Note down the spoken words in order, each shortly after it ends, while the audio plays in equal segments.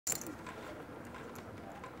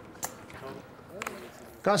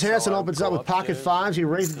Gus Hansen opens up with pocket fives. He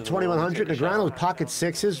raises to 2,100. Negreanu with pocket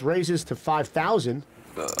sixes, raises to 5,000.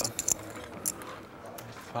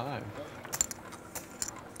 5.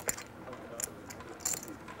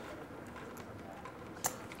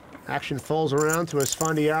 Action folds around to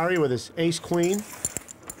Esfandiari with his ace-queen.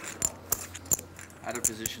 Out of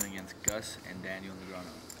position against Gus and Daniel Negreanu.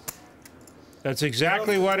 That's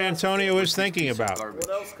exactly what Antonio is thinking about.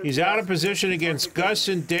 He's out of position against Gus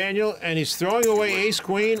and Daniel, and he's throwing away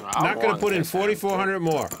ace-queen. Not going to put in 4,400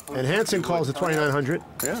 more. And Hansen calls it 2,900.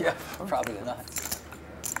 Yeah, probably not.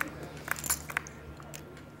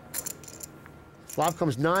 Flop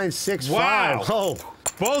comes 9, 6, Wow. 5. Oh,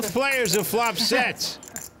 Both players have flopped sets.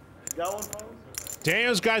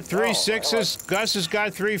 Daniel's got 3 sixes. Gus has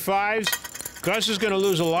got 3 fives. Gus is going to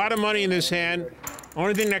lose a lot of money in this hand.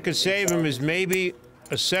 Only thing that could save him is maybe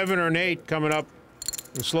a 7 or an 8 coming up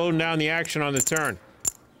and slowing down the action on the turn.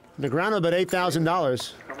 Negreanu bet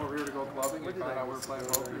 $8,000. Come over here to go clubbing. You find out we're playing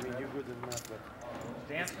poker.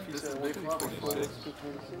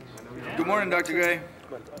 Good morning, Dr. Gray.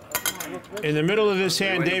 In the middle of this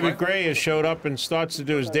hand, David Gray has showed up and starts to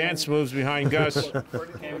do his dance moves behind Gus. This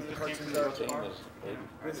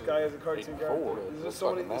guy is a cartoon guy. There's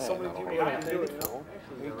so many people that can do it.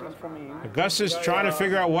 Gus is trying to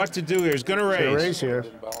figure out what to do here. He's going to raise. Here.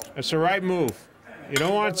 That's the right move. You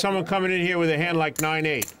don't want someone coming in here with a hand like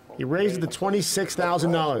 9-8. He raised it to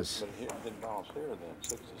 $26,000.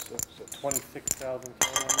 26,000.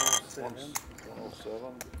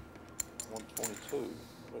 122.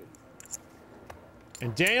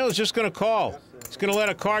 And Daniel is just going to call. He's going to let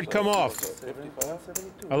a card come off.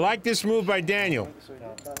 I like this move by Daniel.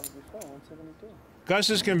 Gus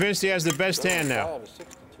is convinced he has the best hand now.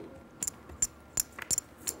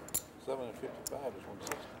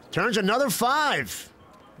 Turns another 5.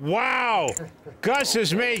 Wow! Gus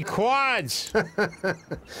has made quads.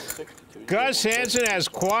 Gus Hansen has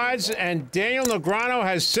quads, and Daniel Negreanu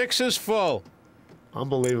has 6s full.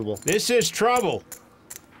 Unbelievable. This is trouble.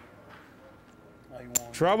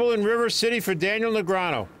 Trouble in River City for Daniel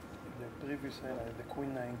Negreanu. The previous hand, I had the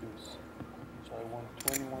queen 9 deuce. So I won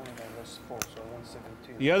 21 and I lost 4, so I won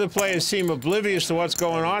 17. The other players seem oblivious to what's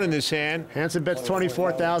going on in this hand. Hansen bets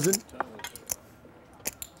 24,000.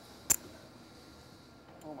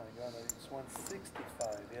 Oh my God, it's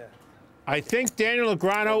 165, yeah. I think Daniel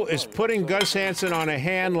Negreanu is putting Gus Hansen on a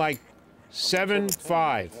hand like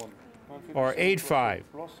 7-5 or 8-5.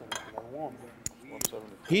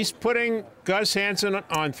 He's putting Gus Hansen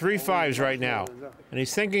on 3 5s right now, and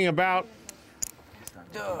he's thinking about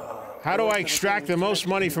how do I extract the most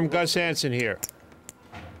money from Gus Hansen here.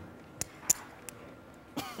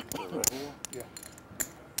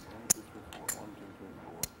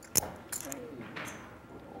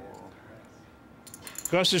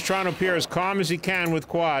 Gus is trying to appear as calm as he can with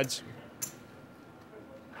quads.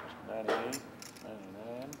 98, 99.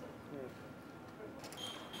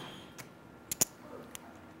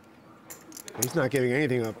 He's not giving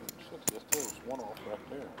anything up.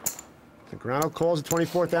 Negreanu calls at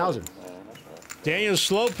 24,000. Daniel's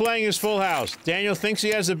slow playing his full house. Daniel thinks he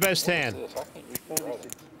has the best hand.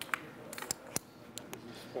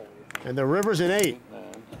 And the river's an 8.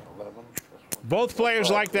 Both players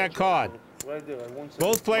like that card.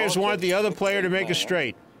 Both players want the other player to make a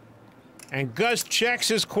straight. And Gus checks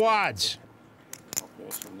his quads. Okay,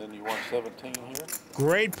 so then you won 17 here.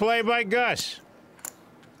 Great play by Gus.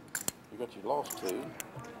 You got you lost 2.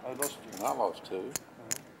 I lost 2. And I lost 2.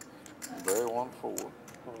 And Barry won 4.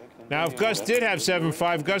 Now, if Gus did have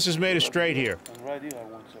 7-5, Gus has made a straight here.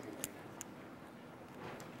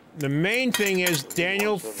 The main thing is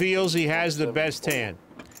Daniel feels he has the best hand.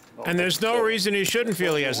 And there's no reason he shouldn't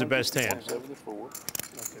feel he has the best hand. Okay,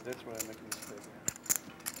 that's where I make a mistake.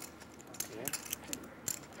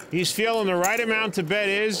 He's feeling the right amount to bet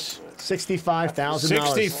is $65,000.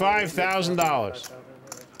 $65,000.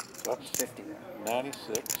 That's 50 there.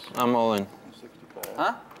 96. I'm all in. 65.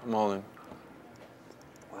 Huh? I'm all in.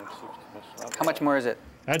 160. How much more is it?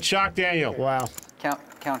 That shocked Daniel. Wow. Count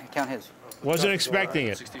his. Wasn't expecting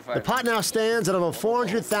it. The pot now stands at about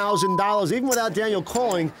 $400,000. Even without Daniel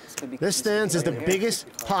calling, this stands as the biggest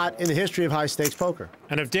pot in the history of high-stakes poker.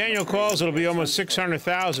 And if Daniel calls, it'll be almost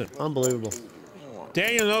 $600,000. Unbelievable.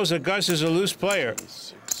 Daniel knows that Gus is a loose player.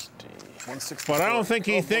 But I don't think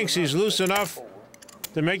he thinks he's loose enough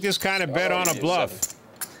to make this kind of bet on a bluff.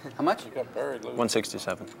 How much?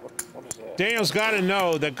 167. Daniel's got to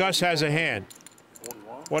know that Gus has a hand.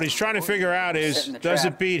 What he's trying to figure out is, does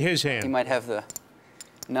it beat his He hand? might have the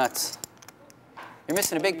nuts. You're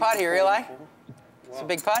missing a big pot here, Eli. It's a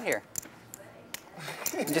big pot here.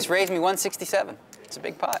 You just raised me 167. It's a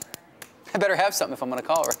big pot. I better have something if I'm going to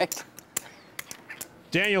call, right?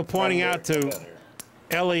 Daniel pointing out to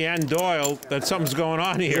Ellie and Doyle that something's going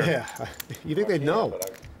on here. Yeah. You think they'd know?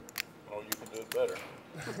 But I know you can do it better.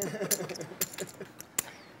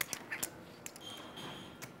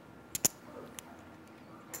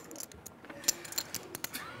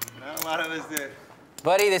 Not a lot of us did.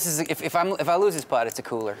 Buddy, this is if I lose this pot, it's a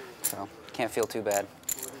cooler, so can't feel too bad.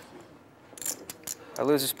 If I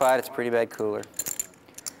lose this pot, it's a pretty bad cooler.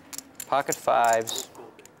 Pocket 5s,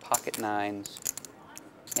 pocket 9s,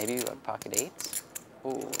 maybe what, pocket 8s.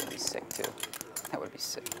 Ooh, that'd be sick too. That would be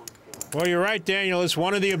sick. Well, you're right, Daniel. It's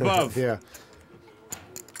one of the above. Yeah.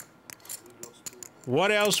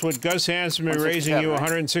 What else would Gus Hansen be raising you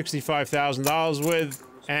 $165,000 with?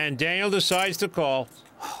 And Daniel decides to call.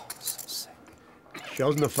 Oh, so sick.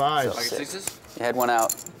 Shows in the fives. Pocket sixes? You had one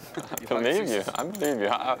out. I believe you. I believe you.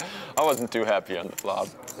 I wasn't too happy on the flop,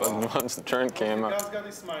 but once the turn came up.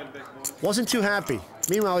 Wasn't too happy.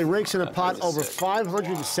 Meanwhile, he rakes in a pot over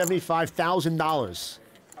 $575,000.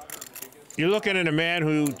 You're looking at a man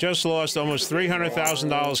who just lost almost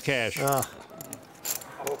 $300,000 cash.